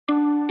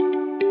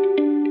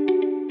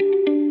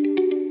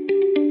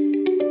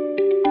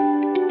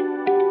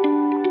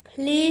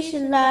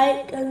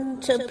like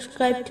and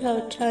subscribe to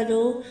our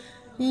channel.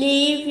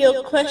 Leave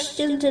your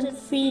questions and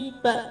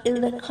feedback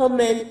in the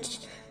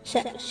comments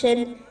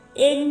section.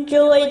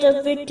 Enjoy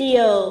the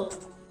video.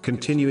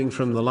 Continuing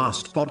from the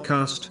last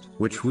podcast,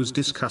 which was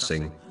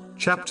discussing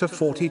chapter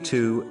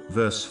 42,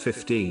 verse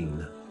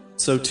 15.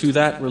 So to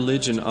that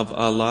religion of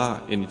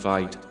Allah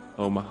invite,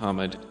 O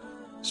Muhammad.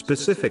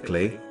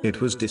 Specifically, it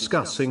was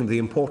discussing the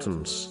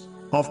importance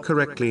of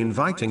correctly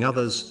inviting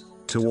others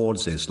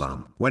towards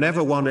Islam.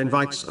 Whenever one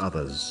invites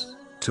others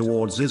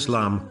towards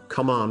Islam,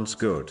 commands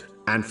good,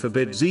 and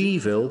forbids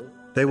evil,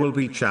 they will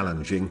be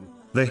challenging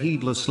the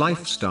heedless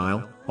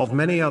lifestyle of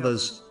many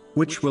others,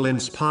 which will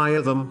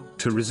inspire them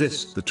to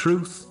resist the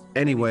truth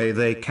any way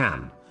they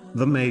can.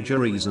 The major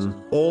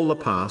reason all the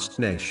past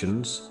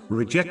nations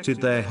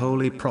rejected their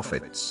holy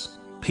prophets,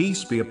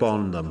 peace be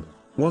upon them,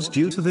 was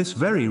due to this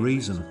very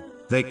reason.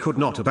 They could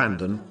not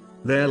abandon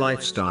their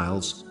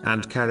lifestyles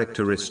and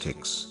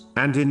characteristics,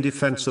 and in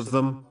defense of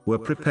them, were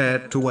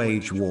prepared to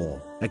wage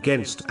war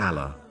against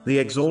Allah, the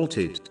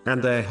Exalted,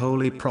 and their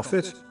holy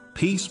prophet,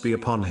 peace be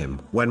upon him.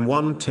 When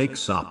one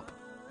takes up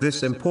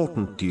this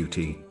important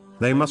duty,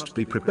 they must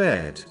be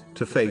prepared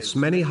to face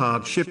many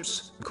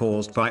hardships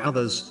caused by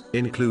others,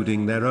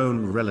 including their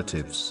own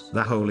relatives.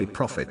 The holy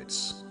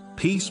prophets,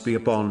 peace be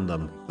upon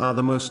them, are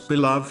the most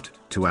beloved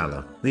to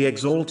Allah, the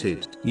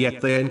Exalted,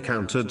 yet they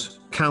encountered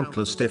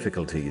countless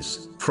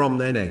difficulties from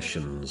their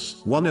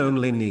nations. One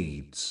only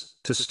needs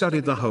to study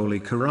the Holy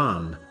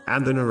Quran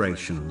and the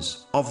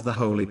narrations of the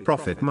Holy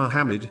Prophet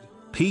Muhammad,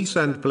 peace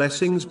and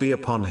blessings be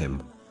upon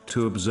him,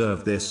 to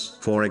observe this.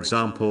 For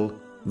example,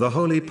 the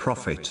Holy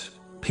Prophet,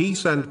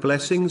 peace and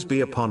blessings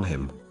be upon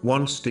him,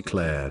 once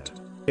declared,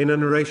 in a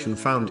narration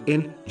found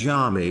in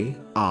Jami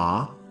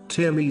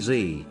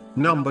Tirmizi,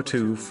 number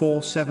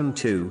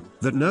 2472,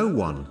 that no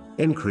one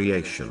in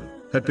creation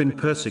had been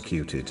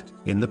persecuted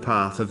in the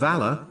path of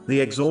Allah, the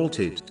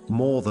Exalted,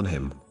 more than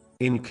him.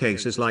 In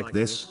cases like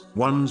this,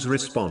 one's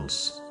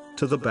response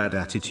to the bad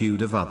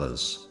attitude of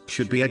others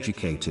should be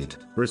educated,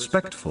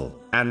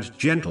 respectful, and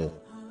gentle.